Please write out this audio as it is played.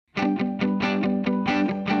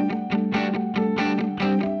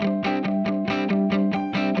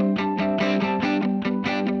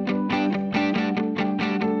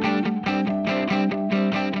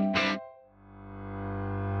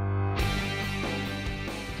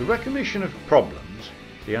The recognition of problems,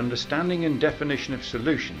 the understanding and definition of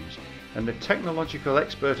solutions, and the technological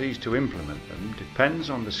expertise to implement them depends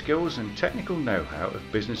on the skills and technical know-how of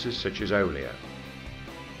businesses such as Oleo.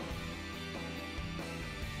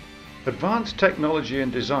 Advanced technology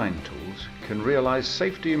and design tools can realise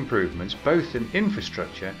safety improvements both in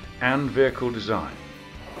infrastructure and vehicle design.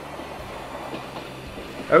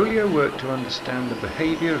 Oleo worked to understand the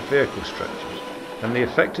behaviour of vehicle structures and the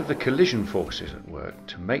effect of the collision forces at work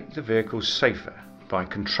to make the vehicles safer by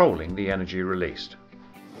controlling the energy released.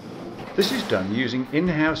 This is done using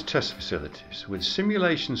in-house test facilities with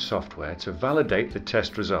simulation software to validate the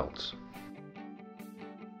test results.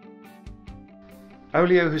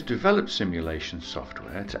 Oleo has developed simulation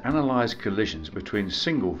software to analyse collisions between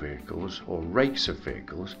single vehicles or rakes of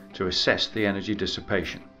vehicles to assess the energy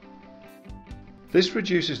dissipation. This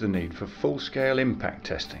reduces the need for full-scale impact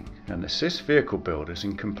testing and assists vehicle builders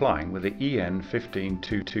in complying with the EN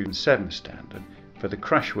 15227 standard for the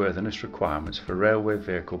crashworthiness requirements for railway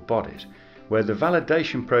vehicle bodies, where the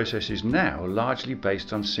validation process is now largely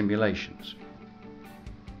based on simulations.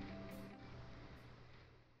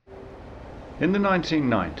 In the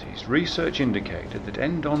 1990s, research indicated that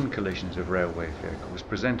end-on collisions of railway vehicles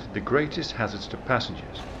presented the greatest hazards to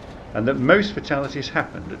passengers, and that most fatalities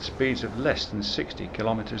happened at speeds of less than 60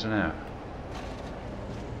 km an hour.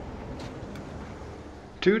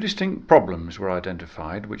 Two distinct problems were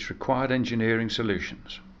identified which required engineering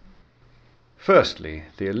solutions. Firstly,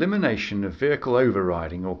 the elimination of vehicle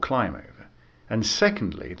overriding or climb over, and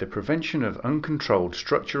secondly, the prevention of uncontrolled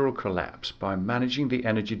structural collapse by managing the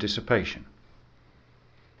energy dissipation.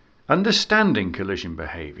 Understanding collision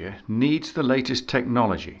behaviour needs the latest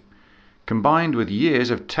technology, combined with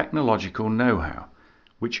years of technological know-how,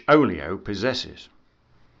 which Oleo possesses.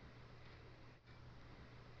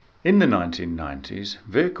 In the 1990s,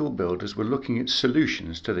 vehicle builders were looking at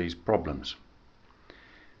solutions to these problems.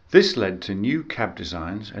 This led to new cab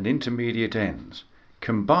designs and intermediate ends,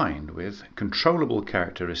 combined with controllable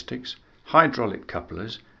characteristics, hydraulic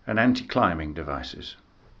couplers, and anti-climbing devices.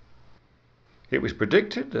 It was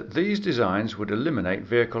predicted that these designs would eliminate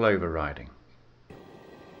vehicle overriding.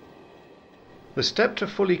 The step to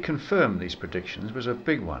fully confirm these predictions was a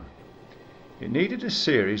big one. It needed a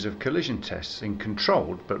series of collision tests in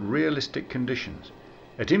controlled but realistic conditions,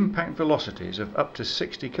 at impact velocities of up to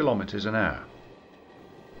 60 km an hour.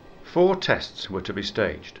 4 tests were to be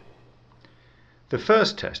staged. The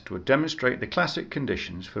first test would demonstrate the classic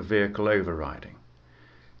conditions for vehicle overriding.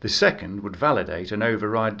 The second would validate an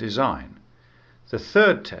override design. The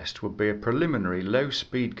third test would be a preliminary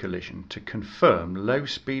low-speed collision to confirm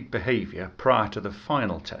low-speed behaviour prior to the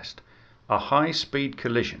final test, a high-speed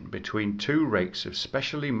collision between 2 rakes of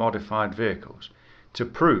specially modified vehicles to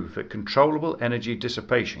prove that controllable energy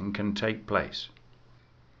dissipation can take place.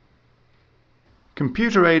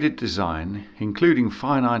 Computer-aided design, including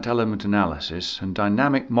finite element analysis and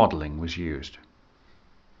dynamic modelling, was used.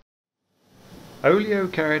 Oleo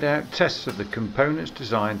carried out tests of the components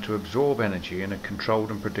designed to absorb energy in a controlled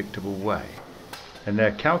and predictable way, and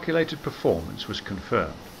their calculated performance was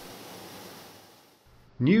confirmed.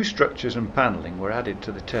 New structures and panelling were added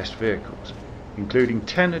to the test vehicles, including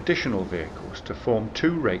 10 additional vehicles to form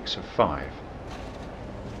 2 rakes of 5.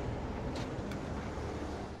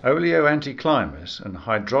 Oleo anti-climbers and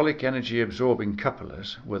hydraulic energy absorbing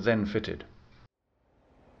couplers were then fitted.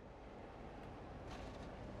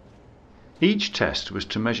 Each test was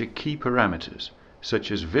to measure key parameters such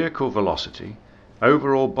as vehicle velocity,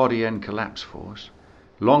 overall body end collapse force,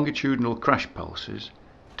 longitudinal crash pulses,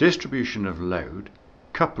 distribution of load,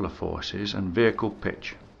 coupler forces and vehicle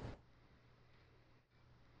pitch.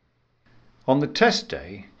 On the test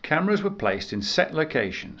day, cameras were placed in set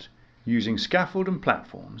locations using scaffold and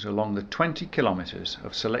platforms along the 20 kilometres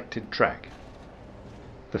of selected track.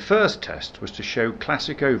 The first test was to show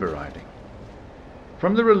classic overriding.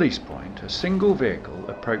 From the release point, a single vehicle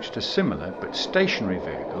approached a similar but stationary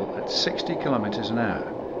vehicle at 60 km an hour.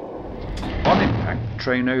 On impact, the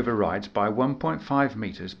train overrides by 1.5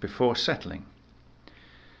 metres before settling.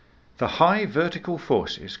 The high vertical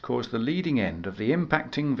forces caused the leading end of the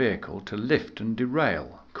impacting vehicle to lift and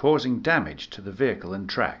derail, causing damage to the vehicle and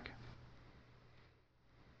track.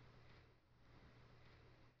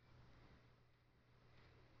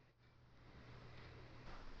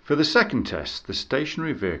 For the second test, the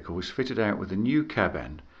stationary vehicle was fitted out with a new cab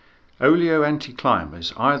end, Oleo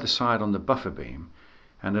anti-climbers either side on the buffer beam,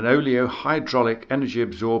 and an Oleo hydraulic energy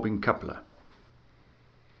absorbing coupler.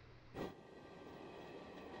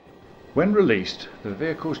 When released, the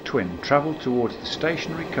vehicle's twin travelled towards the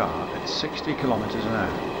stationary car at 60 km an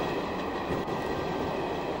hour.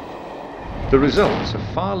 The results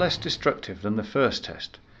are far less destructive than the first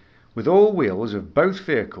test, with all wheels of both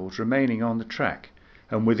vehicles remaining on the track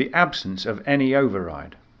and with the absence of any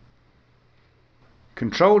override.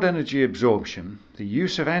 Controlled energy absorption, the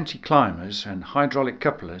use of anti-climbers and hydraulic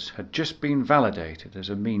couplers had just been validated as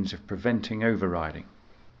a means of preventing overriding.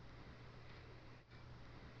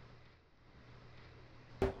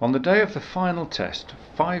 On the day of the final test,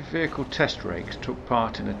 5 vehicle test rakes took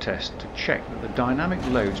part in a test to check that the dynamic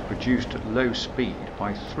loads produced at low speed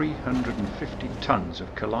by 350 tons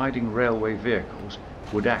of colliding railway vehicles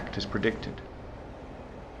would act as predicted.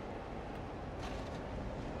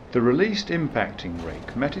 The released impacting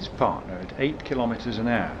rake met its partner at 8 km an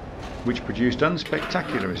hour, which produced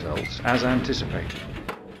unspectacular results as anticipated.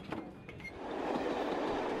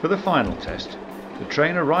 For the final test, the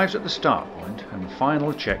train arrives at the start point and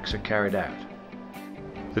final checks are carried out.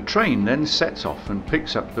 The train then sets off and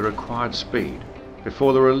picks up the required speed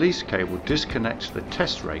before the release cable disconnects the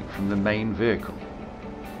test rake from the main vehicle.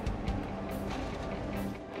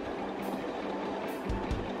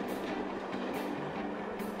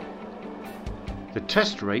 The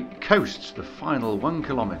test rake coasts the final 1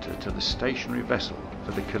 kilometre to the stationary vessel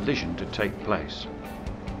for the collision to take place.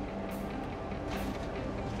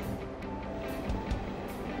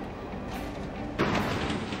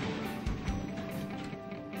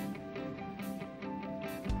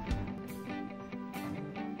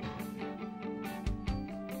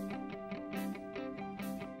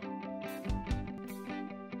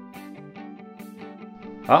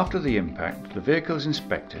 After the impact, the vehicle is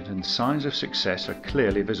inspected and signs of success are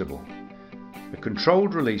clearly visible. A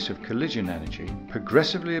controlled release of collision energy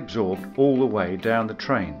progressively absorbed all the way down the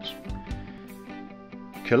trains.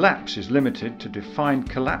 Collapse is limited to defined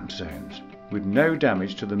collapse zones, with no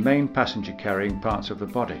damage to the main passenger carrying parts of the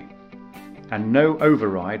body, and no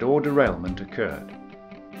override or derailment occurred.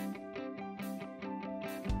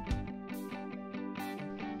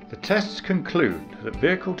 The tests conclude that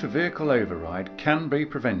vehicle-to-vehicle override can be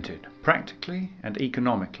prevented practically and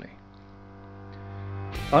economically.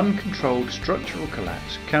 Uncontrolled structural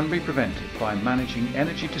collapse can be prevented by managing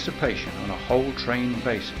energy dissipation on a whole train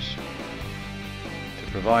basis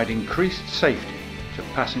to provide increased safety to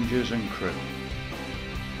passengers and crew.